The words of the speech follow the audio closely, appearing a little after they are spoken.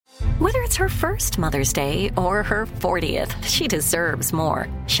Whether it's her first Mother's Day or her 40th, she deserves more.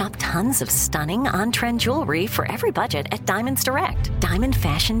 Shop tons of stunning on-trend jewelry for every budget at Diamonds Direct. Diamond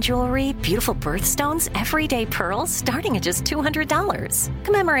fashion jewelry, beautiful birthstones, everyday pearls starting at just $200.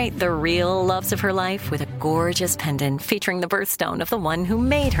 Commemorate the real loves of her life with a gorgeous pendant featuring the birthstone of the one who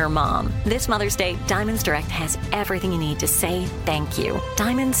made her mom. This Mother's Day, Diamonds Direct has everything you need to say thank you.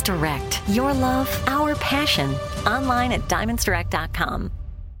 Diamonds Direct. Your love, our passion. Online at diamondsdirect.com.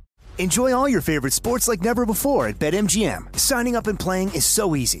 Enjoy all your favorite sports like never before at BetMGM. Signing up and playing is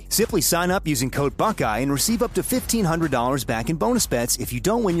so easy. Simply sign up using code Buckeye and receive up to $1,500 back in bonus bets if you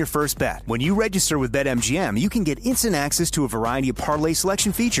don't win your first bet. When you register with BetMGM, you can get instant access to a variety of parlay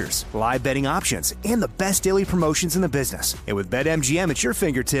selection features, live betting options, and the best daily promotions in the business. And with BetMGM at your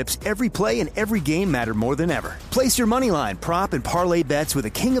fingertips, every play and every game matter more than ever. Place your moneyline, prop, and parlay bets with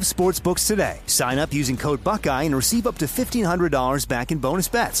the king of sportsbooks today. Sign up using code Buckeye and receive up to $1,500 back in bonus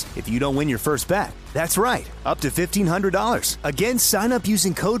bets if you don't win your first bet. That's right, up to $1,500. Again, sign up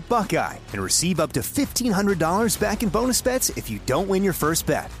using code Buckeye and receive up to $1,500 back in bonus bets if you don't win your first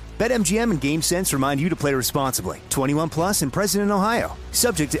bet. BetMGM and GameSense remind you to play responsibly. 21 plus and present in Ohio.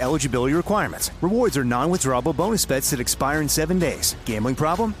 Subject to eligibility requirements. Rewards are non-withdrawable bonus bets that expire in 7 days. Gambling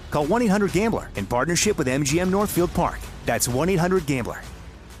problem? Call 1-800-GAMBLER in partnership with MGM Northfield Park. That's 1-800-GAMBLER.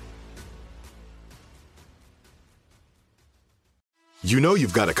 You know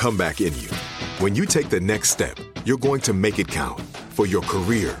you've got a comeback in you. When you take the next step, you're going to make it count. For your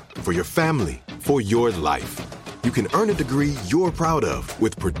career, for your family, for your life. You can earn a degree you're proud of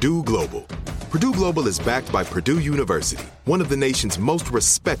with Purdue Global. Purdue Global is backed by Purdue University, one of the nation's most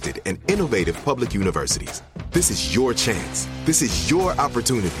respected and innovative public universities. This is your chance. This is your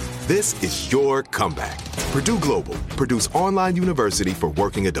opportunity. This is your comeback. Purdue Global, Purdue's online university for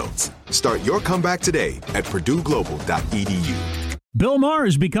working adults. Start your comeback today at purdueglobal.edu. Bill Maher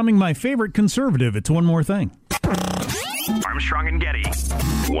is becoming my favorite conservative. It's one more thing. Armstrong and Getty.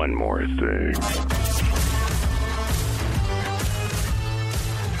 One more thing.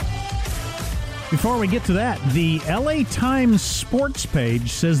 Before we get to that, the LA Times sports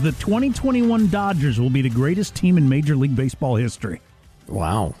page says the 2021 Dodgers will be the greatest team in Major League Baseball history.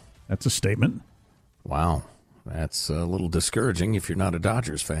 Wow. That's a statement. Wow. That's a little discouraging if you're not a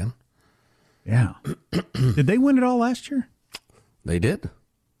Dodgers fan. Yeah. Did they win it all last year? They did.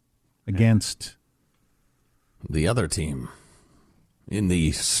 Against the other team in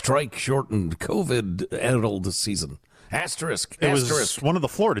the strike-shortened, COVID-addled season. Asterisk. It was one of the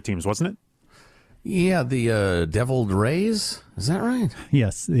Florida teams, wasn't it? Yeah, the Deviled Rays. Is that right?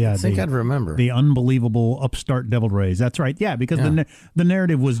 Yes. Yeah, I think I'd remember. The unbelievable upstart Deviled Rays. That's right. Yeah, because the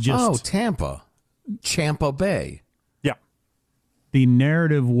narrative was just... Oh, Tampa Bay. Yeah. The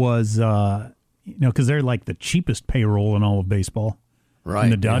narrative was... because they're like the cheapest payroll in all of baseball. Right.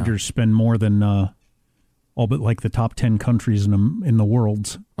 And the Dodgers spend more than all but like the top 10 countries in the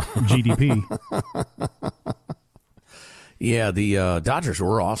world's GDP. Yeah, the Dodgers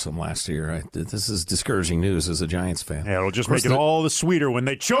were awesome last year. This is discouraging news as a Giants fan. Yeah, it'll just make it all the sweeter when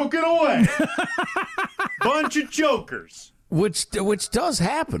they choke it away. Bunch of chokers. Which does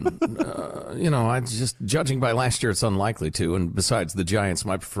happen. I just judging by last year, it's unlikely to. And besides, the Giants,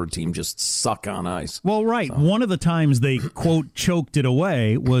 my preferred team, just suck on ice. Well, right. So. One of the times they, quote, choked it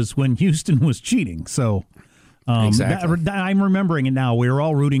away was when Houston was cheating. So exactly. I'm remembering it now. We were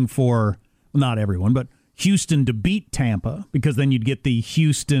all rooting for, not everyone, but Houston to beat Tampa, because then you'd get the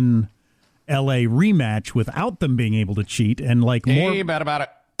Houston-LA rematch without them being able to cheat. And like more... Hey, bad about it.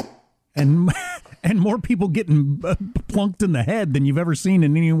 And more people getting plunked in the head than you've ever seen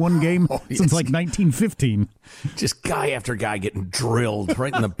in any one game since like 1915. Just guy after guy getting drilled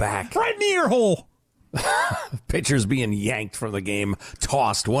right in the back. Right in the ear hole. Pitchers being yanked from the game,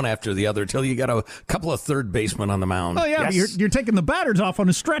 tossed one after the other till you got a couple of third basemen on the mound. Oh, yeah, yes. you're taking the batters off on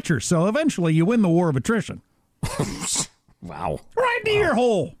a stretcher, so eventually you win the war of attrition. Wow. Right in the ear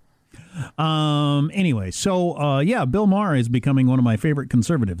hole. Anyway, so Bill Maher is becoming one of my favorite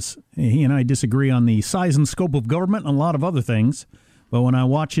conservatives. He and I disagree on the size and scope of government and a lot of other things. But when I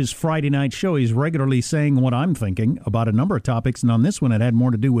watch his Friday night show, he's regularly saying what I'm thinking about a number of topics. And on this one, it had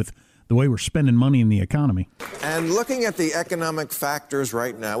more to do with the way we're spending money in the economy. And looking at the economic factors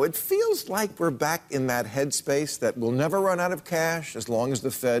right now, it feels like we're back in that headspace that we'll never run out of cash as long as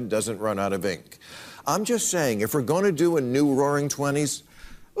the Fed doesn't run out of ink. I'm just saying, if we're going to do a new Roaring Twenties,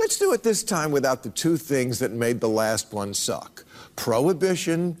 let's do it this time without the two things that made the last one suck.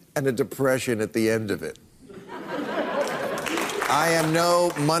 Prohibition and a depression at the end of it. I am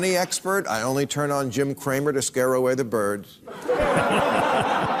no money expert. I only turn on Jim Cramer to scare away the birds.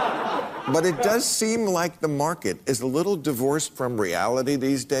 But it does seem like the market is a little divorced from reality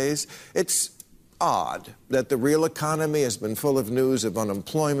these days. It's odd that the real economy has been full of news of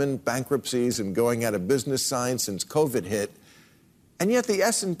unemployment, bankruptcies, and going out of business signs since COVID hit. And yet the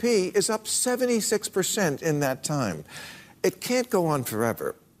S&P is up 76% in that time. It can't go on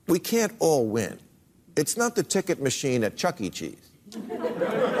forever. We can't all win. It's not the ticket machine at Chuck E. Cheese.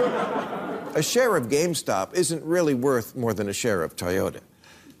 A share of GameStop isn't really worth more than a share of Toyota.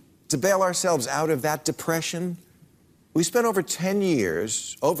 To bail ourselves out of that depression, we spent over 10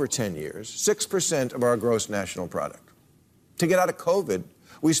 years, 6% of our gross national product. To get out of COVID,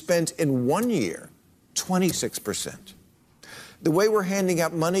 we spent in 1 year 26%. The way we're handing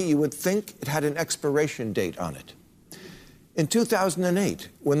out money, you would think it had an expiration date on it. In 2008,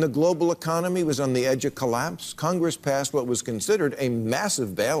 when the global economy was on the edge of collapse, Congress passed what was considered a massive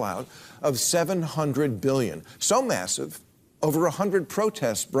bailout of $700 billion. So massive, over 100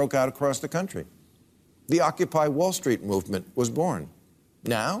 protests broke out across the country. The Occupy Wall Street movement was born.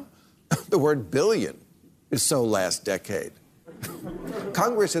 Now, the word billion is so last decade.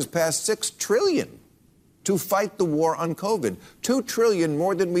 Congress has passed $6 trillion to fight the war on COVID. $2 trillion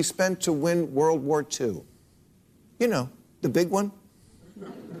more than we spent to win World War II. You know, the big one.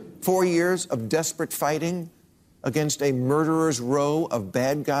 4 years of desperate fighting against a murderer's row of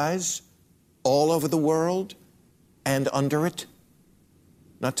bad guys all over the world and under it.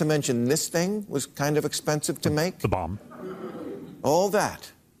 Not to mention this thing was kind of expensive to make. The bomb. All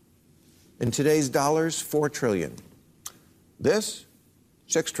that. In today's dollars, $4 trillion. This,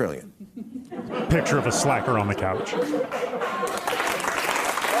 $6 trillion. Picture of a slacker on the couch.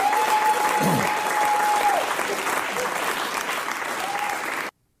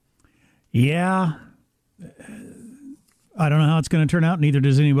 Yeah. I don't know how it's going to turn out. Neither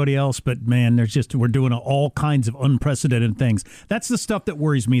does anybody else. But, man, we're doing all kinds of unprecedented things. That's the stuff that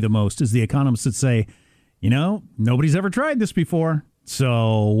worries me the most is the economists that say, nobody's ever tried this before.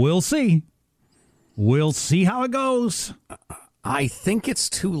 So we'll see. We'll see how it goes. I think it's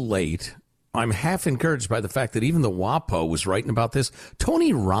too late. I'm half encouraged by the fact that even the WAPO was writing about this.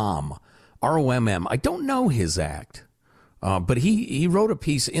 Tony Romm, R-O-M-M, I don't know his act, but he wrote a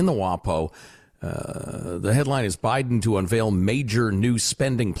piece in the WAPO. The headline is Biden to unveil major new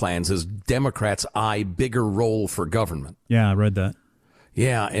spending plans as Democrats eye bigger role for government. Yeah, I read that.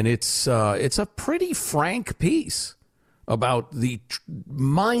 Yeah, and it's a pretty frank piece about the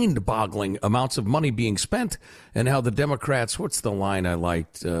mind-boggling amounts of money being spent and how the Democrats, what's the line I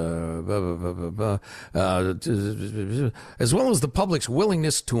liked, as well as the public's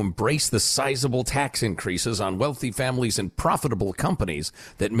willingness to embrace the sizable tax increases on wealthy families and profitable companies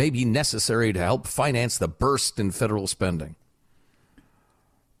that may be necessary to help finance the burst in federal spending.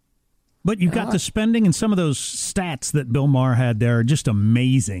 But you've got the spending, and some of those stats that Bill Maher had there are just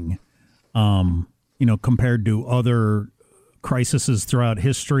amazing, compared to other crises throughout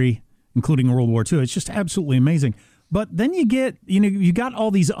history, including World War II. It's just absolutely amazing. But then you get, you got all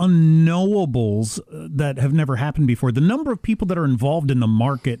these unknowables that have never happened before. The number of people that are involved in the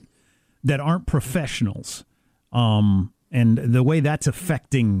market that aren't professionals, and the way that's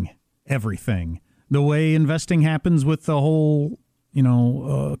affecting everything. The way investing happens with the whole,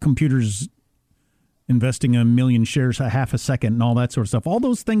 computers investing 1 million shares a half a second and all that sort of stuff. All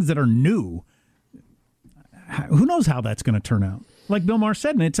those things that are new. Who knows how that's going to turn out? Like Bill Maher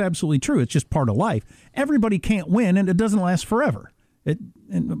said, and it's absolutely true. It's just part of life. Everybody can't win, and it doesn't last forever. But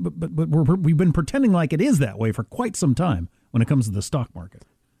we've been pretending like it is that way for quite some time when it comes to the stock market.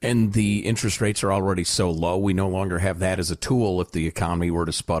 And the interest rates are already so low, we no longer have that as a tool if the economy were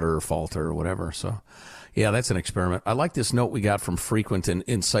to sputter or falter or whatever. So, yeah, that's an experiment. I like this note we got from frequent and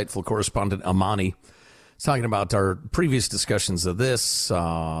insightful correspondent Amani. Talking about our previous discussions of this,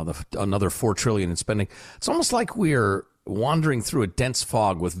 another $4 trillion in spending. It's almost like we're wandering through a dense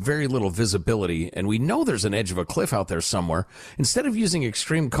fog with very little visibility, and we know there's an edge of a cliff out there somewhere. Instead of using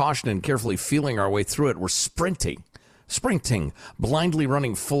extreme caution and carefully feeling our way through it, we're sprinting, blindly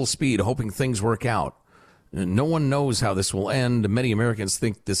running full speed, hoping things work out. No one knows how this will end. Many Americans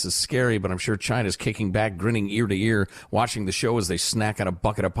think this is scary, but I'm sure China's kicking back, grinning ear to ear, watching the show as they snack on a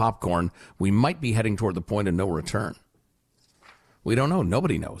bucket of popcorn. We might be heading toward the point of no return. We don't know.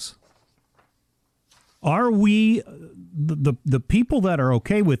 Nobody knows. Are we, the people that are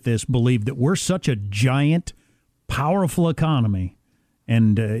okay with this believe that we're such a giant, powerful economy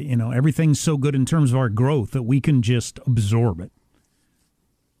and, everything's so good in terms of our growth that we can just absorb it?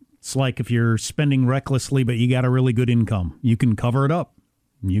 It's like if you're spending recklessly, but you got a really good income. You can cover it up.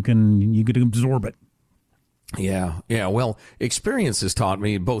 You can absorb it. Yeah. Well, experience has taught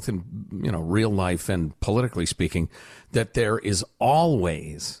me, both in real life and politically speaking, that there is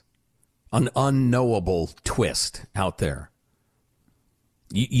always an unknowable twist out there.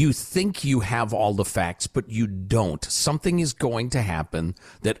 You think you have all the facts, but you don't. Something is going to happen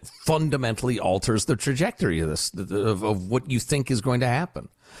that fundamentally alters the trajectory of this, of what you think is going to happen.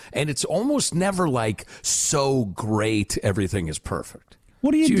 And it's almost never like so great, everything is perfect.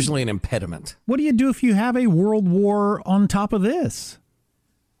 It's usually an impediment. What do you do if you have a world war on top of this?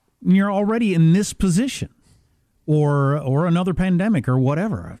 And you're already in this position, or another pandemic or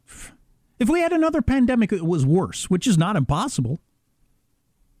whatever. If we had another pandemic, it was worse, which is not impossible.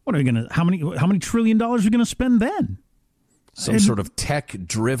 What are we going to? How many $1 trillion are we going to spend then? Some sort of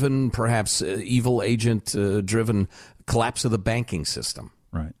tech-driven, perhaps evil agent-driven collapse of the banking system.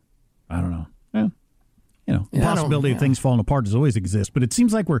 Right. I don't know. The possibility of things falling apart does always exist, but it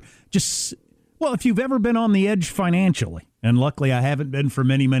seems like we're just. Well, if you've ever been on the edge financially, and luckily I haven't been for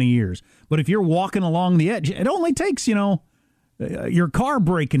many, many years, but if you're walking along the edge, it only takes your car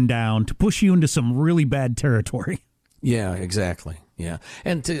breaking down to push you into some really bad territory. Yeah, exactly. Yeah.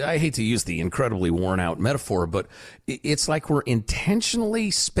 And I hate to use the incredibly worn out metaphor, but it's like we're intentionally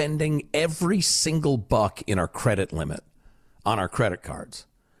spending every single buck in our credit limit on our credit cards.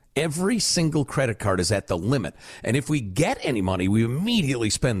 Every single credit card is at the limit. And if we get any money, we immediately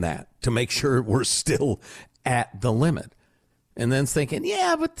spend that to make sure we're still at the limit. And then thinking,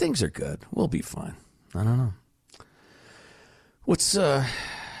 yeah, but things are good. We'll be fine. I don't know.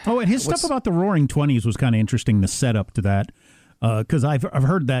 and his stuff about the Roaring '20s was kind of interesting, the setup to that. Because I've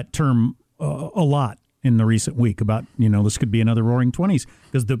heard that term a lot in the recent week about, this could be another Roaring '20s,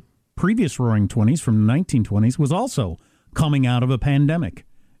 because the previous Roaring '20s from the 1920s was also coming out of a pandemic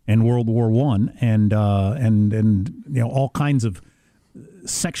and World War I and all kinds of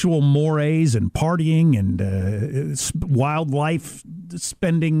sexual mores and partying and wildlife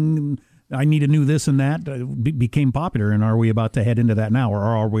spending. I need a new this and that became popular. And are we about to head into that now, or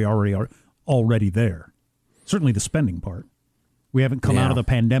are we already there? Certainly the spending part. We haven't come out of the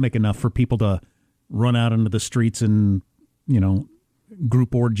pandemic enough for people to run out into the streets and,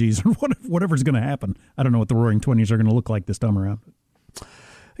 group orgies or whatever's going to happen. I don't know what the Roaring '20s are going to look like this time around.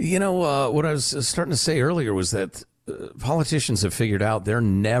 What I was starting to say earlier was that politicians have figured out they're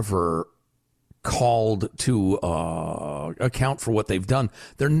never called to account for what they've done.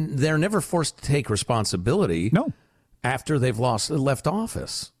 They're never forced to take responsibility after they've left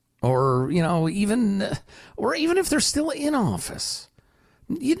office. Or, even if they're still in office.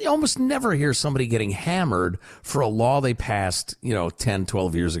 You almost never hear somebody getting hammered for a law they passed, 10,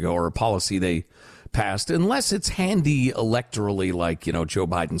 12 years ago, or a policy they passed, unless it's handy electorally, like, Joe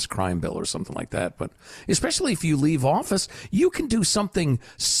Biden's crime bill or something like that. But especially if you leave office, you can do something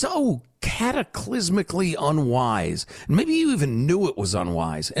so cataclysmically unwise. And maybe you even knew it was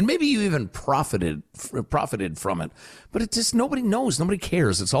unwise, and maybe you even profited from it. But it just, nobody knows, nobody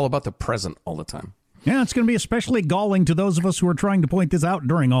cares. It's all about the present all the time. Yeah, it's going to be especially galling to those of us who are trying to point this out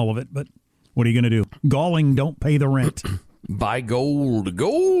during all of it. But what are you going to do? Galling don't pay the rent. Buy gold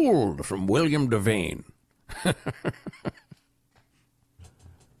from William Devane.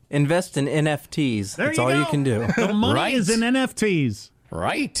 Invest in NFTs. That's all you can do. The money is in NFTs.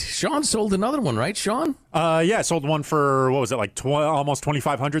 Right. Sean sold another one, right, Sean? Yeah, I sold one for, what was it, like almost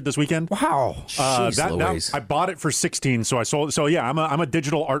 $2,500 this weekend? Wow. I bought it for $16, so I sold it. So yeah, I'm a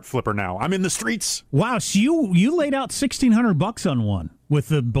digital art flipper now. I'm in the streets. Wow, so you laid out $1,600 on one with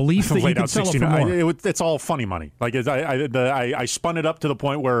the belief that you could sell it for more. It's all funny money. Like I spun it up to the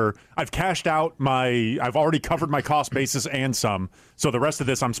point where I've cashed out I've already covered my cost basis and some. So the rest of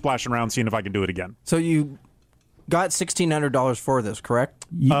this, I'm splashing around seeing if I can do it again. So you got $1,600 for this, correct?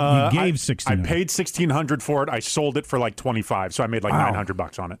 You gave $1,600. I paid $1,600 for it. I sold it for like $25, so I made like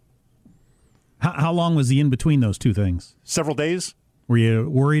 $900 on it. How long was the in between those two things? Several days. Were you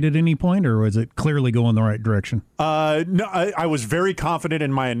worried at any point, or was it clearly going the right direction? No, I was very confident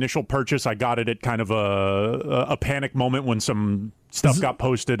in my initial purchase. I got it at kind of a panic moment when some stuff got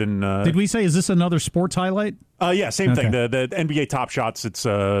posted. And did we say, is this another sports highlight? Yeah, same thing. The NBA Top Shots. It's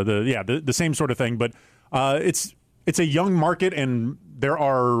the same sort of thing, but it's a young market, and there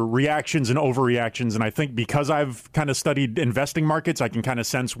are reactions and overreactions. And I think because I've kind of studied investing markets, I can kind of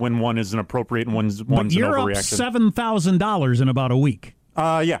sense when one is an appropriate and one's an overreaction. You're up $7,000 in about a week.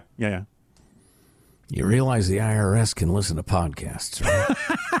 Yeah. You realize the IRS can listen to podcasts, right?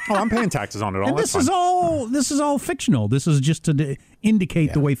 I'm paying taxes on it all. And this is all fictional. This is just to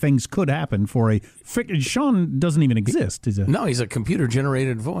indicate the way things could happen for Sean doesn't even exist. No, he's a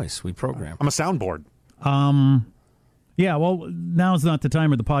computer-generated voice we program. I'm a soundboard. Yeah, well, now's not the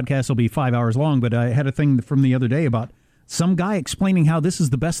time, or the podcast will be 5 hours long, but I had a thing from the other day about some guy explaining how this is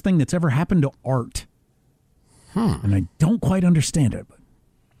the best thing that's ever happened to art. And I don't quite understand it. But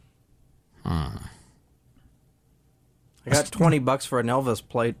I got $20 for an Elvis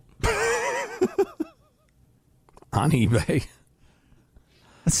plate on eBay.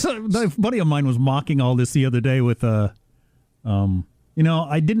 So, a buddy of mine was mocking all this the other day with I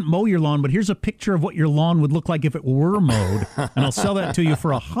didn't mow your lawn, but here's a picture of what your lawn would look like if it were mowed, and I'll sell that to you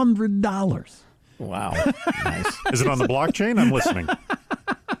for $100. Wow. Nice. Is it on the blockchain? I'm listening.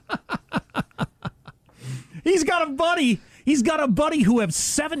 He's got a buddy who has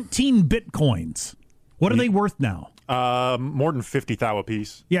 17 Bitcoins. What are they worth now? More than 50,000 a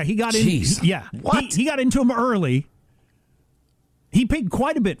piece. Yeah, he got in. Jeez. Yeah. What? He got into them early. He paid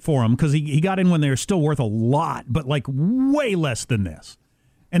quite a bit for them because he got in when they were still worth a lot, but like way less than this.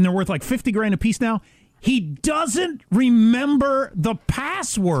 And they're worth like $50,000 a piece now. He doesn't remember the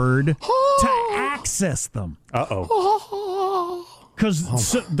password to access them. Uh-oh.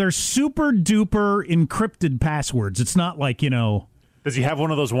 Because they're super duper encrypted passwords. It's not like, Does he have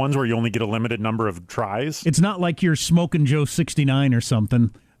one of those ones where you only get a limited number of tries? It's not like you're Smoking Joe 69 or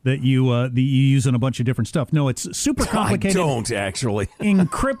something that you use in a bunch of different stuff. No, it's super complicated. I don't, actually.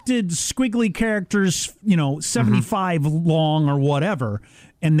 Encrypted squiggly characters, 75 long or whatever,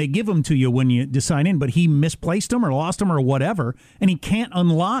 and they give them to you when you sign in, but he misplaced them or lost them or whatever, and he can't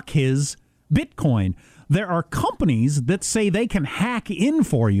unlock his Bitcoin. There are companies that say they can hack in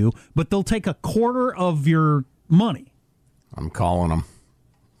for you, but they'll take a quarter of your money. I'm calling them.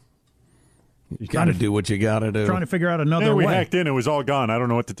 You got to do what you got to do. Trying to figure out another we way. hacked in. It was all gone. I don't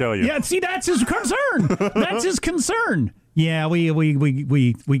know what to tell you. Yeah, see, that's his concern. That's his concern. Yeah,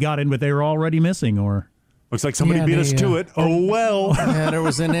 we got in, but they were already missing, or looks like somebody beat us to it. Oh well. Yeah, there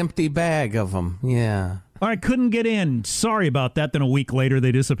was an empty bag of them. Yeah. All right, couldn't get in. Sorry about that. Then a week later,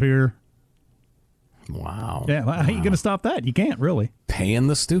 they disappear. Wow. Yeah, how are you going to stop that? You can't really. Paying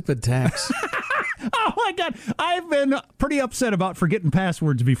the stupid tax. Oh my God, I've been pretty upset about forgetting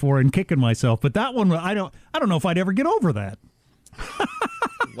passwords before and kicking myself, but that one I don't know if I'd ever get over that.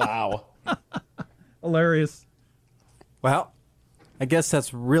 Wow. Hilarious. Well, I guess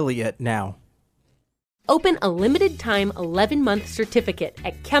that's really it now. Open a limited-time 11-month certificate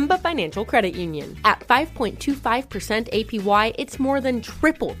at Kemba Financial Credit Union. At 5.25% APY, it's more than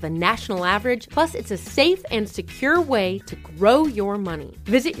triple the national average, plus it's a safe and secure way to grow your money.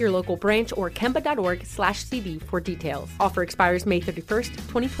 Visit your local branch or kemba.org/CD for details. Offer expires May 31st,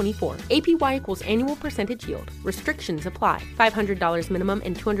 2024. APY equals annual percentage yield. Restrictions apply. $500 minimum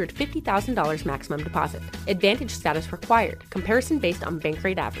and $250,000 maximum deposit. Advantage status required. Comparison based on bank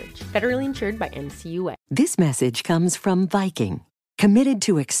rate average. Federally insured by NCUA. This message comes from Viking, committed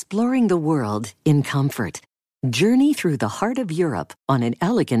to exploring the world in comfort. Journey through the heart of Europe on an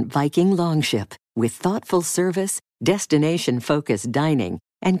elegant Viking longship with thoughtful service, destination-focused dining,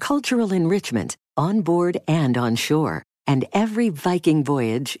 and cultural enrichment on board and on shore. And every Viking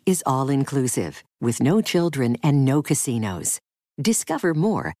voyage is all-inclusive, with no children and no casinos. Discover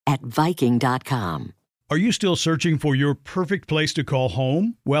more at Viking.com. Are you still searching for your perfect place to call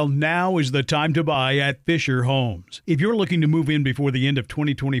home? Well, now is the time to buy at Fisher Homes. If you're looking to move in before the end of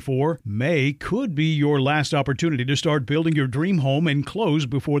 2024, May could be your last opportunity to start building your dream home and close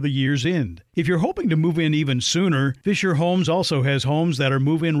before the year's end. If you're hoping to move in even sooner, Fisher Homes also has homes that are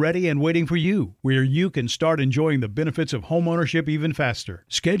move-in ready and waiting for you, where you can start enjoying the benefits of homeownership even faster.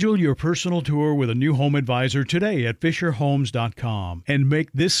 Schedule your personal tour with a new home advisor today at FisherHomes.com and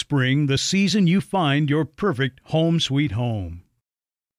make this spring the season you find your perfect home sweet home.